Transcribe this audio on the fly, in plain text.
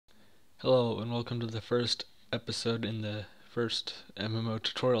Hello and welcome to the first episode in the first MMO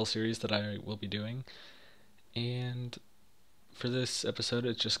tutorial series that I will be doing. And for this episode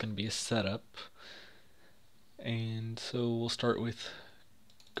it's just going to be a setup. And so we'll start with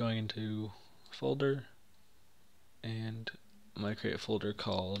going into folder, and I'm going to create a folder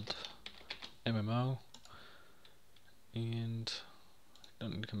called MMO, and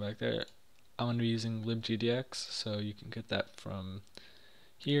don't need to come back there. I'm going to be using libgdx, so you can get that from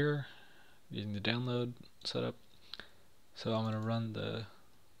here using the download setup. So I'm going to run the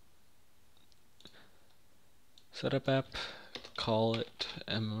setup app, call it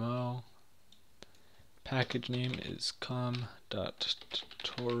MMO. Package name is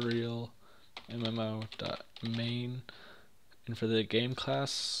com.tutorial.mmo.main. And for the game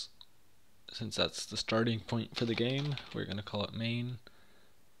class, since that's the starting point for the game, we're going to call it main.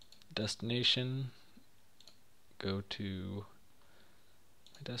 Destination, go to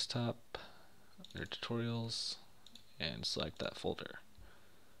my desktop, under tutorials, and select that folder.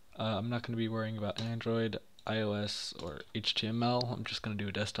 I'm not going to be worrying about Android, iOS, or HTML. I'm just going to do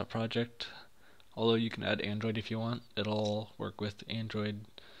a desktop project. Although you can add Android if you want. It'll work with Android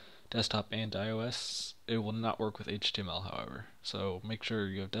desktop and iOS. It will not work with HTML, however. So make sure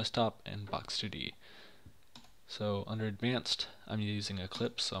you have desktop and Box2D. So under advanced, I'm using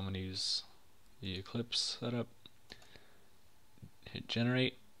Eclipse, so I'm going to use the Eclipse setup. Hit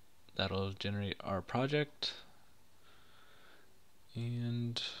generate. That'll generate our project.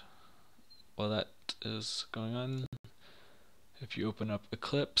 And while that is going on, if you open up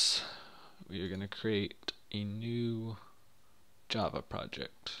Eclipse, we are going to create a new Java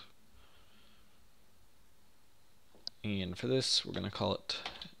project. And for this, we're going to call it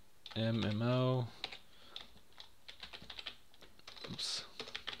MMO.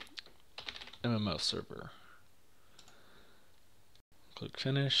 MMO server. Click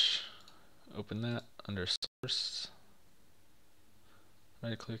finish. Open that under source.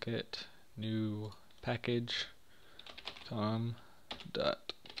 Right click it. New package.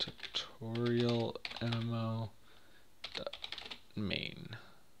 com.tutorial.mmo.main.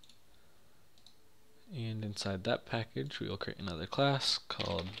 And inside that package, we will create another class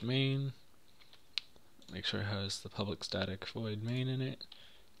called main. Make sure it has the public static void main in it.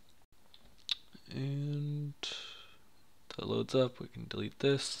 And until it loads up, we can delete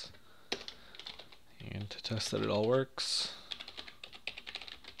this. And to test that it all works,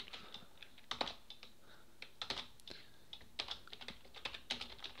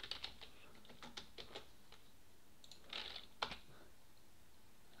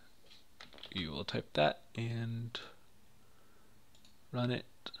 you will type that and run it,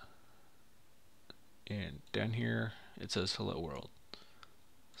 and down here it says hello world.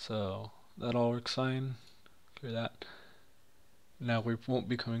 So that all works fine. Clear that. Now we won't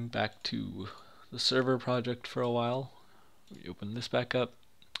be coming back to the server project for a while. We open this back up.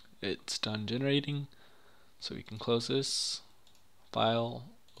 It's done generating, so we can close this. File,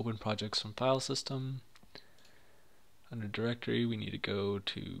 open projects from file system. Under directory, we need to go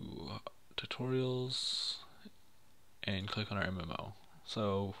to tutorials and click on our MMO.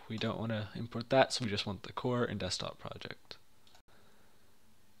 So we don't want to import that, so we just want the core and desktop project.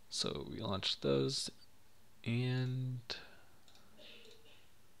 So we launch those, and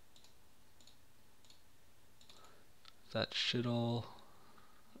that should all,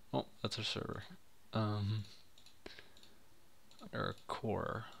 oh, that's our server. Our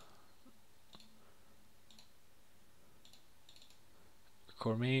core.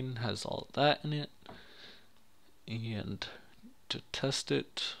 Core main has all of that in it, and to test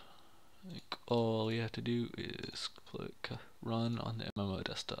it, like, all you have to do is click run on the MMO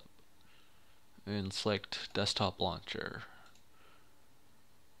desktop and select desktop launcher,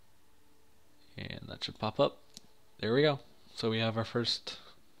 and that should pop up. There we go. So we have our first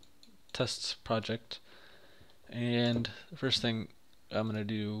test project, and the first thing I'm going to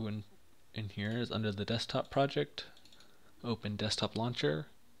do in here is under the desktop project, open desktop launcher,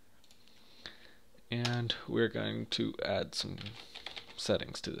 and we're going to add some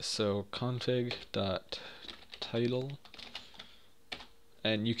settings to this. So config.title,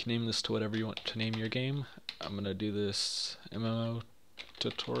 and you can name this to whatever you want to name your game. I'm going to do this MMO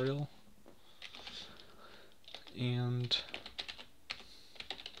tutorial, and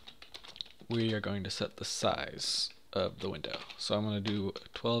we are going to set the size of the window. So I'm going to do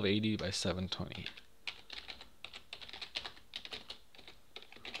 1280 by 720.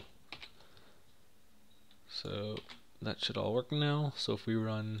 So that should all work now. So if we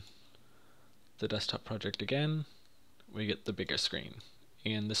run the desktop project again, we get the bigger screen.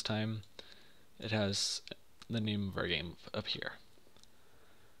 And this time it has the name of our game up here.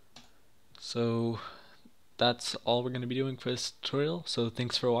 So that's all we're going to be doing for this tutorial. So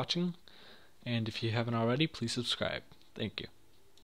thanks for watching, and if you haven't already, please subscribe. Thank you.